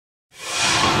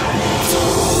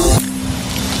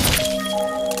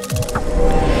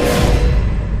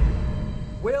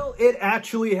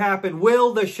actually happen?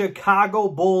 Will the Chicago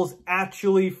Bulls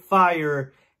actually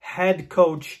fire head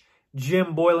coach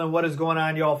Jim Boylen? What is going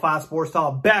on, y'all? Fox Sports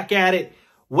Talk back at it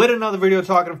with another video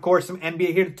talking, of course, some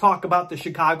NBA here to talk about the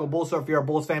Chicago Bulls. So if you're a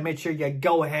Bulls fan, make sure you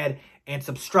go ahead and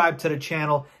subscribe to the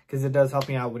channel because it does help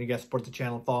me out when you guys support the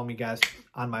channel. Follow me, guys,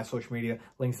 on my social media.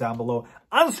 Links down below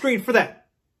on the screen for that.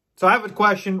 So I have a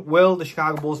question. Will the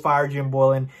Chicago Bulls fire Jim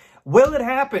Boylen? Will it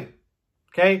happen?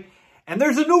 Okay. And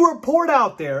there's a new report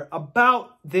out there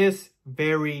about this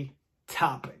very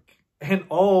topic. And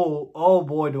oh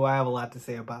boy, do I have a lot to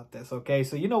say about this. Okay,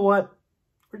 so you know what?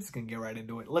 We're just going to get right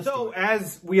into it.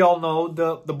 As we all know,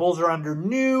 the Bulls are under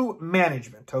new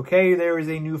management. Okay, there is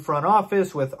a new front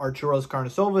office with Arturas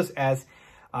Karnisovas as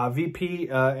VP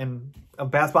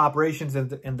of basketball operations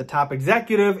and the top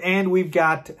executive. And we've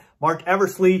got Marc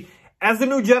Eversley as the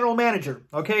new general manager.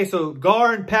 Okay, so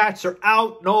Gar and Pax are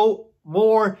out. No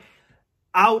more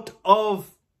out of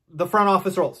the front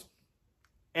office roles.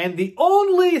 And the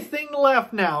only thing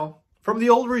left now from the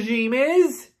old regime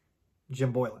is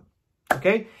Jim Boylen.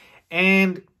 Okay?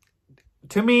 And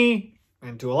to me,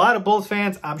 and to a lot of Bulls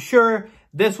fans, I'm sure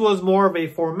this was more of a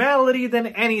formality than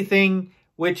anything,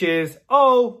 which is,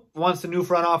 oh, once the new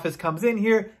front office comes in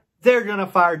here, they're going to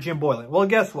fire Jim Boylen. Well,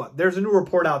 guess what? There's a new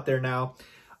report out there now.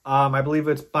 I believe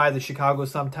it's by the Chicago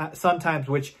Sun-Times,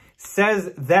 which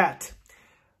says that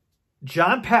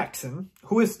John Paxson,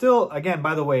 who is still, again,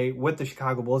 by the way, with the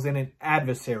Chicago Bulls in an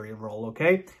adversary role,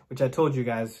 okay? Which I told you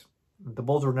guys, the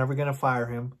Bulls were never going to fire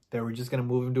him. They were just going to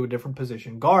move him to a different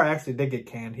position. Gar actually did get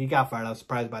canned. He got fired. I was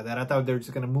surprised by that. I thought they were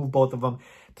just going to move both of them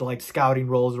to, like, scouting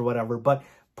roles or whatever. But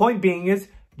point being is,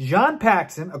 John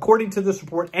Paxson, according to this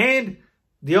report, and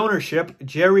the ownership,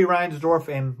 Jerry Reinsdorf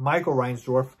and Michael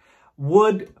Reinsdorf,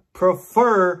 would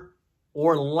prefer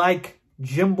or like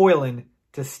Jim Boylen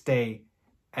to stay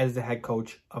as the head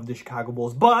coach of the Chicago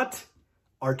Bulls. But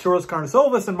Arturas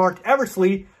Karnisovas and Marc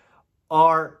Eversley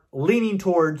are leaning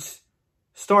towards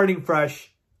starting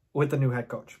fresh with the new head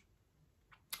coach.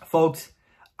 Folks,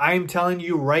 I am telling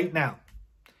you right now,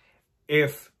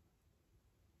 if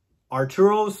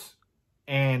Arturas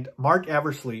and Marc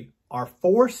Eversley are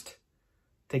forced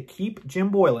to keep Jim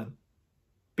Boylen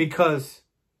because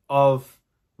of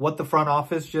what the front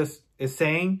office just is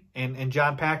saying and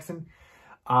John Paxson,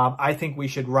 I think we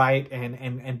should riot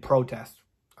and protest.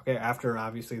 Okay, after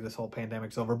obviously this whole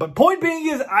pandemic's over. But point being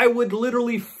is, I would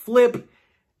literally flip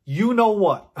you know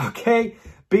what, okay?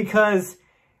 Because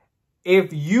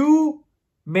if you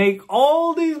make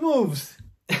all these moves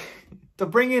to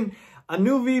bring in a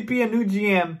new VP, a new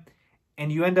GM,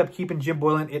 and you end up keeping Jim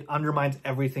Boylen, it undermines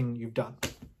everything you've done.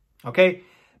 Okay?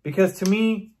 Because to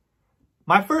me,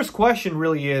 my first question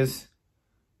really is,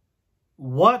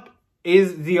 what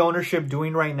is the ownership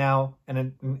doing right now,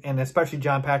 and especially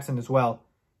John Paxson as well,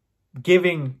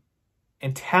 giving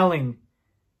and telling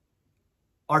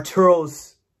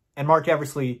Arturas and Marc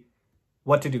Eversley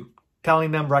what to do,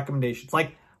 telling them recommendations?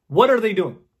 Like, what are they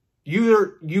doing?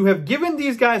 You have given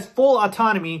these guys full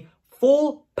autonomy,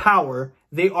 full power.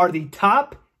 They are the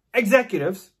top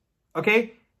executives,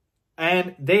 okay?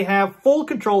 And they have full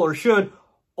control, or should,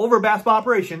 over basketball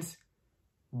operations.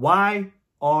 Why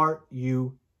are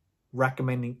you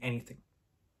recommending anything?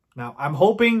 Now, I'm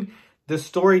hoping this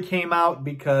story came out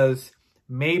because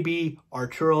maybe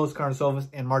Arturas Karnisovas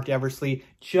and Marc Eversley,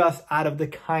 just out of the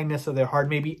kindness of their heart,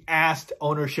 maybe asked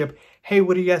ownership, hey,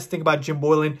 what do you guys think about Jim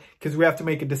Boylen? Because we have to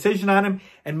make a decision on him.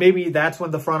 And maybe that's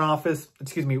when the front office,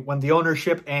 when the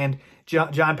ownership and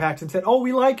John Paxson said, oh,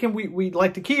 we like him, we'd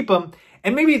like to keep him.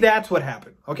 And maybe that's what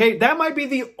happened, okay? That might be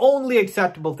the only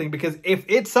acceptable thing, because if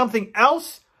it's something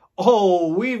else,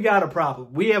 oh, we've got a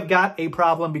problem. We have got a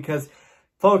problem because,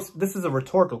 folks, this is a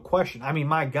rhetorical question. I mean,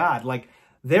 my God, like,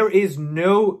 there is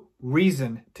no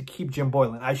reason to keep Jim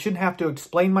Boylen. I shouldn't have to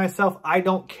explain myself. I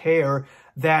don't care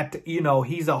that,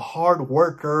 he's a hard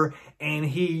worker and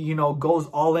he, goes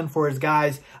all in for his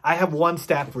guys. I have one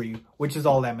stat for you, which is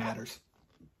all that matters.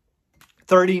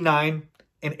 39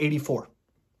 and 84.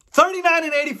 39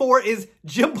 and 84 is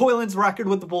Jim Boylen's record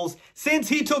with the Bulls since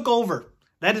he took over.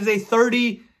 That is a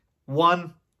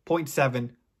 31.7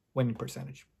 winning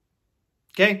percentage.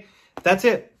 Okay? That's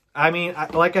it. I mean,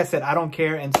 like I said, I don't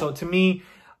care. And so to me,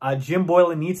 Jim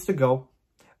Boylen needs to go.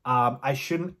 I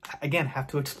shouldn't, again, have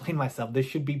to explain myself. This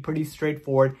should be pretty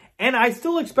straightforward. And I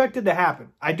still expect it to happen.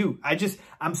 I do.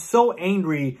 I'm so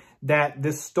angry that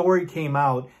this story came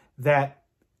out that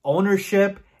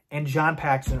ownership and John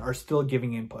Paxson are still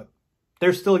giving input.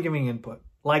 They're still giving input.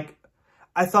 Like,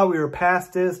 I thought we were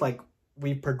past this. Like,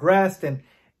 we progressed and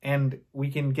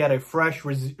we can get a fresh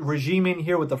regime in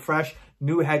here with a fresh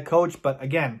new head coach. But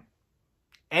again,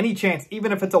 any chance,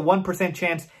 even if it's a 1%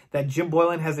 chance that Jim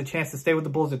Boylen has a chance to stay with the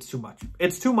Bulls, it's too much.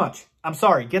 It's too much. I'm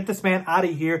sorry. Get this man out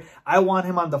of here. I want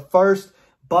him on the first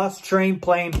bus, train,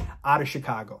 plane out of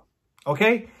Chicago.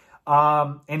 Okay?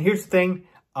 And here's the thing.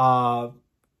 A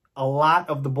lot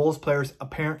of the Bulls players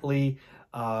apparently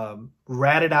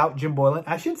ratted out Jim Boylen.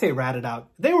 I shouldn't say ratted out.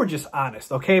 They were just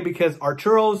honest, okay? Because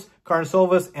Arturas,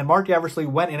 Karnisovas, and Marc Eversley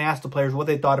went and asked the players what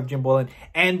they thought of Jim Boylen,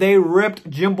 and they ripped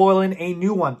Jim Boylen a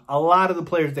new one. A lot of the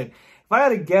players did. If I had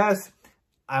to guess,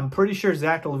 I'm pretty sure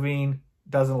Zach LaVine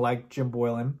doesn't like Jim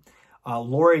Boylen.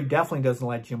 Laurie definitely doesn't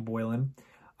like Jim Boylen.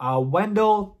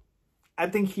 Wendell, I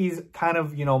think he's kind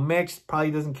of, mixed.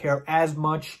 Probably doesn't care as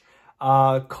much.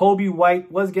 Kobe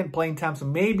White was getting playing time, so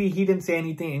maybe he didn't say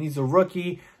anything, and he's a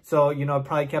rookie, so,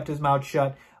 probably kept his mouth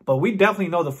shut. But we definitely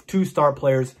know the two star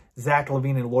players, Zach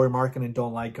LaVine and Lauri Markkanen,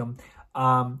 don't like him.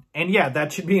 And yeah,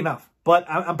 that should be enough. But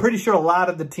I'm pretty sure a lot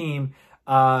of the team,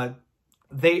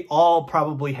 they all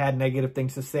probably had negative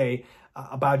things to say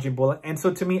about Jim Boylen. And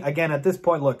so to me, again, at this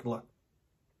point, look,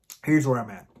 here's where I'm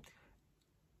at.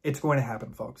 It's going to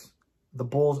happen, folks. The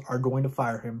Bulls are going to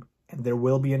fire him, and there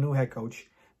will be a new head coach.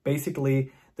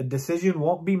 Basically, the decision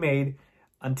won't be made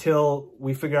until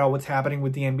we figure out what's happening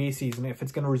with the NBA season, if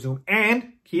it's going to resume.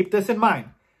 And keep this in mind.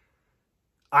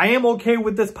 I am okay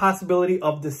with this possibility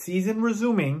of the season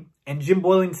resuming and Jim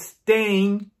Boylen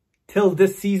staying till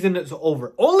this season is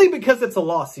over. Only because it's a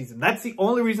lost season. That's the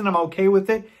only reason I'm okay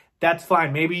with it. That's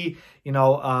fine. Maybe,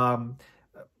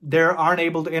 they aren't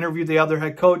able to interview the other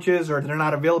head coaches, or they're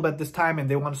not available at this time and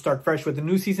they want to start fresh with the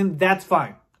new season. That's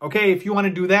fine. Okay, if you want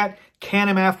to do that, can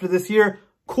him after this year,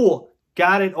 cool.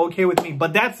 Got it, okay with me.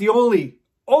 But that's the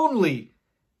only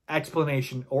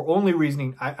explanation or only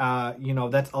reasoning,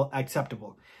 that's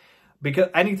acceptable. Because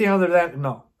anything other than that,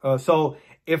 no. So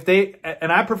if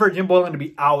and I prefer Jim Boylen to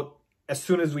be out as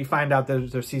soon as we find out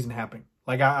that their season happening.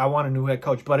 Like, I want a new head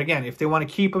coach. But again, if they want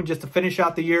to keep him just to finish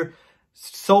out the year,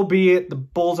 so be it. The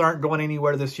Bulls aren't going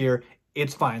anywhere this year.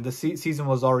 It's fine. The season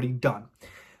was already done.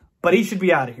 But he should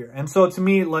be out of here. And so to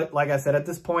me, like I said, at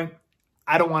this point,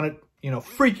 I don't want to,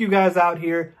 freak you guys out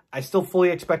here. I still fully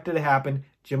expect it to happen.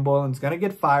 Jim Boylen's going to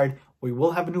get fired. We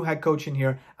will have a new head coach in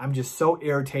here. I'm just so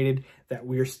irritated that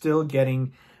we are still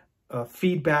getting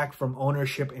feedback from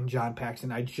ownership and John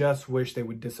Paxson. I just wish they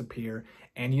would disappear.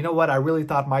 And you know what? I really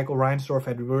thought Michael Reinsdorf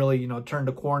had really, turned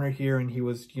the corner here, and he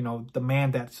was, the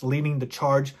man that's leading the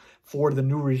charge for the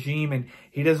new regime, and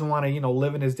he doesn't want to,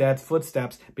 live in his dad's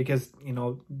footsteps, because,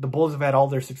 the Bulls have had all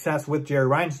their success with Jerry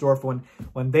Reinsdorf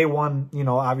when they won,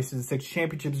 obviously the 6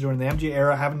 championships during the MJ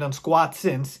era. Haven't done squat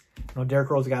since. Derrick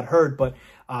Rose got hurt, but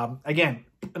again,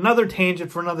 another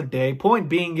tangent for another day. Point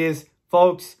being is,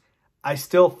 folks, I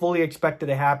still fully expect it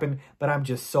to happen, but I'm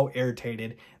just so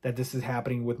irritated that this is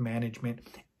happening with management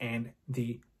and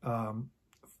the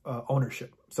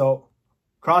ownership. So,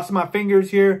 crossing my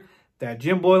fingers here that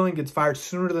Jim Boylen gets fired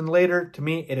sooner than later. To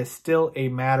me, it is still a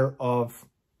matter of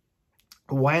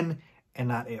when and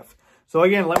not if. So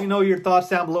again, let me know your thoughts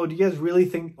down below. Do you guys really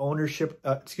think ownership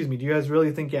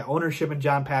and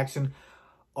John Paxson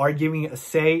are giving a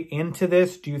say into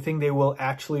this? Do you think they will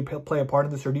actually play a part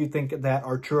in this, or do you think that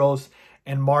Arturas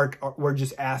and Marc were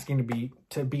just asking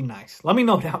to be nice? Let me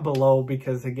know down below,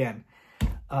 because again,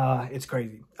 it's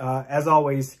crazy. As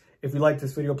always, if you like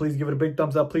this video, please give it a big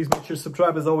thumbs up. Please make sure to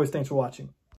subscribe. As always, thanks for watching.